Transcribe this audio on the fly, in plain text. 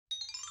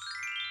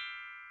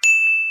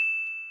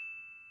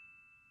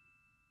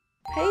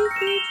Hey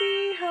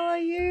cutie, how are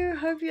you?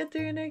 Hope you're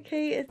doing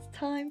okay. It's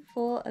time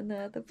for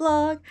another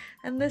vlog,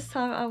 and this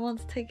time I want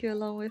to take you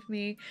along with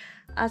me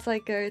as I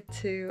go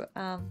to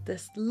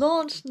this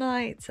launch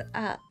night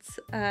at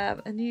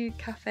a new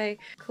cafe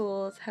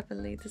called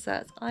Heavenly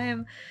Desserts. I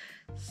am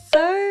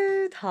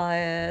so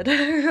tired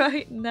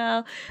right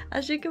now,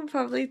 as you can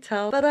probably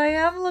tell, but I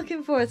am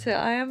looking forward to it.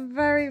 I am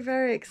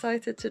very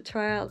excited to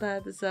try out their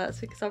desserts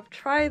because I've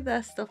tried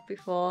their stuff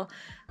before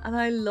and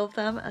I love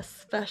them,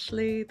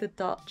 especially the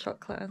dark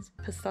chocolate and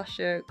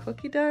pistachio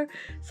cookie dough.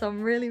 So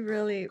I'm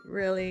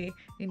really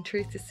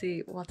intrigued to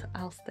see what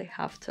else they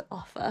have to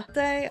offer.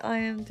 Today I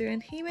am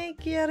doing hime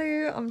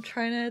gyaru. I'm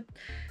trying to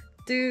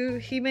do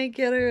hime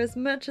gyaru as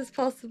much as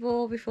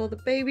possible before the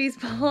baby's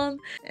born.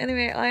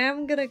 Anyway, I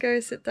am gonna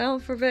go sit down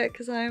for a bit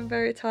because I am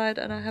very tired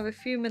and I have a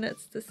few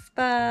minutes to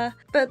spare,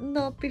 but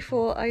not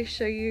before I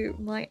show you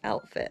my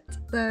outfit.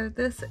 So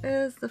this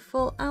is the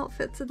full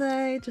outfit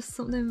today, just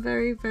something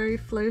very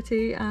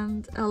floaty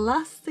and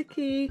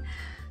elasticy,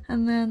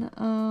 and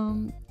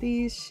then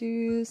these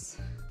shoes,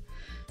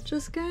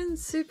 just going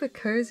super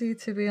cozy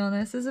to be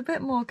honest. It's a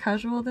bit more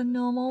casual than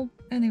normal.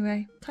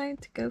 Anyway, time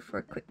to go for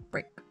a quick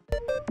break.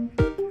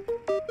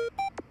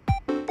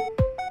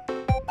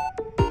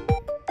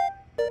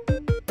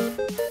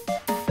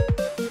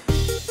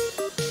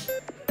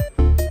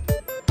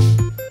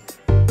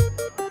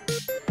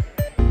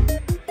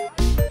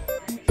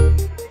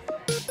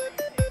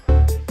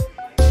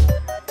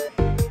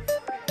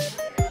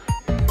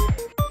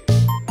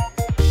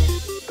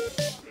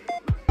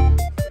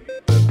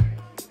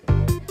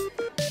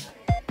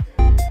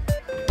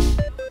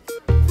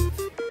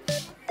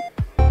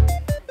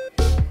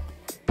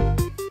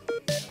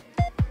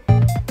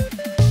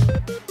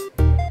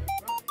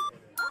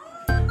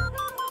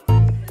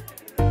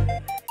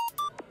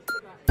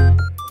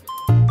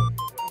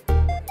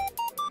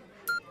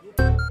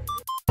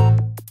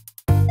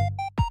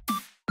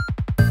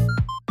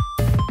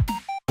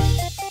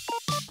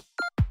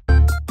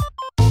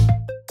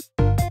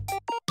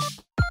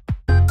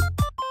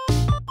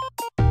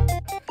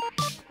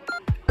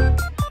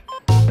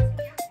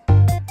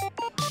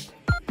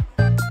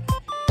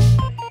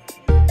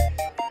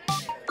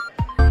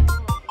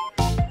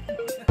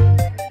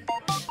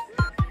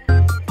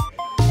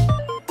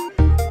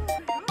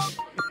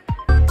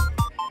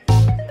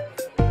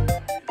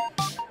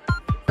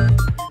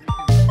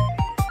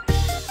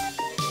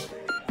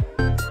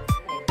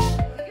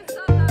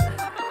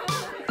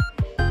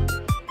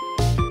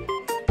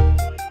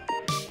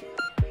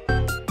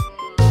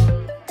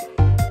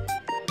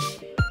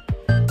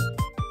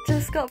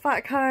 Got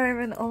back home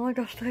and oh my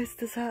gosh, those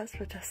desserts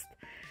were just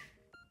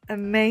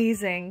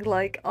amazing.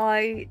 Like,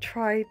 I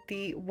tried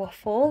the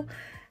waffle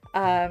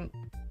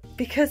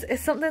because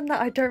it's something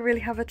that I don't really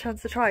have a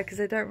chance to try because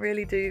they don't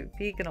really do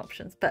vegan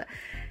options, but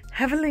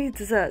Heavenly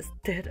Desserts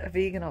did a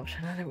vegan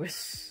option and it was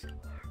so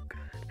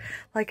good.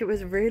 Like, it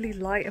was really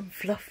light and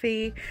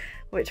fluffy,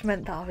 which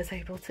meant that I was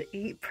able to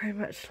eat pretty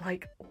much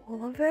like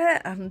all of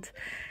it, and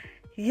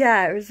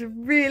yeah, it was a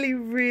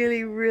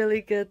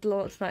really good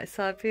launch night,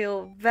 so I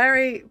feel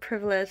very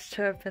privileged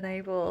to have been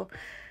able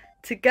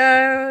to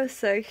go.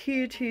 So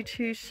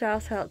huge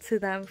shout out to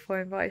them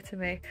for inviting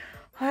me.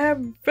 I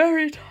am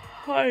very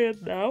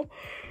tired now.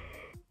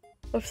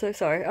 I'm so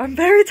sorry, I'm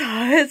very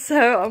tired,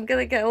 so I'm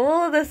gonna get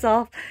all of this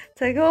off,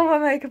 take all my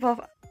makeup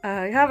off,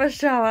 have a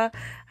shower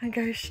and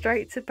go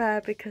straight to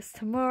bed because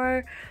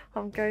tomorrow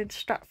I'm going to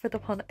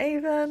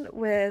Stratford-upon-Avon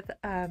with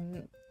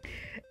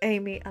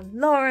Amy and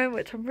Lauren,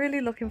 which I'm really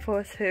looking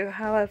forward to.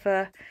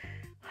 However,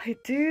 I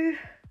do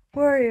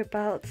worry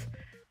about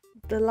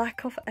the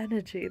lack of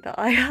energy that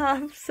I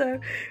have, so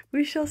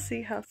we shall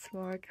see how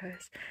tomorrow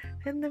goes.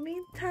 In the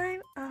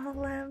meantime, I'll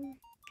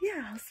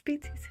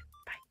speak to you soon.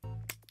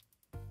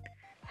 Bye.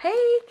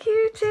 Hey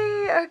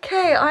cutie!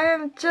 Okay, I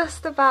am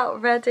just about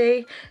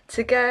ready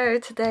to go.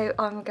 Today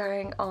I'm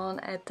going on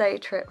a day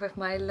trip with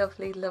my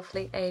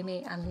lovely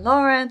Amy and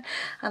Lauren,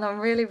 and I'm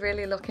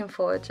really looking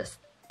forward just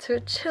to a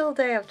chill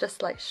day of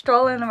just like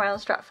strolling around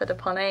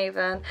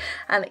Stratford-upon-Avon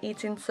and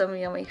eating some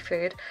yummy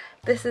food.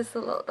 This is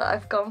the look that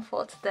I've gone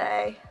for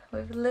today,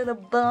 with a little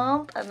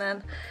bump, and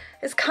then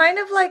it's kind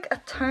of like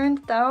a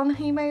toned down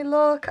hime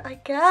look, I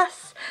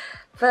guess,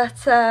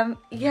 but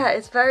yeah,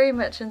 it's very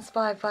much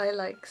inspired by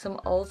like some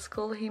old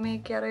school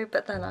hime gyaru,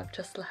 but then I've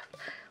just left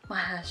my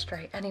hair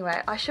straight.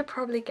 Anyway, I should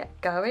probably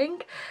get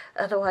going,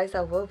 otherwise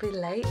I will be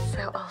late,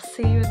 so I'll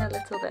see you in a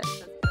little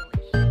bit.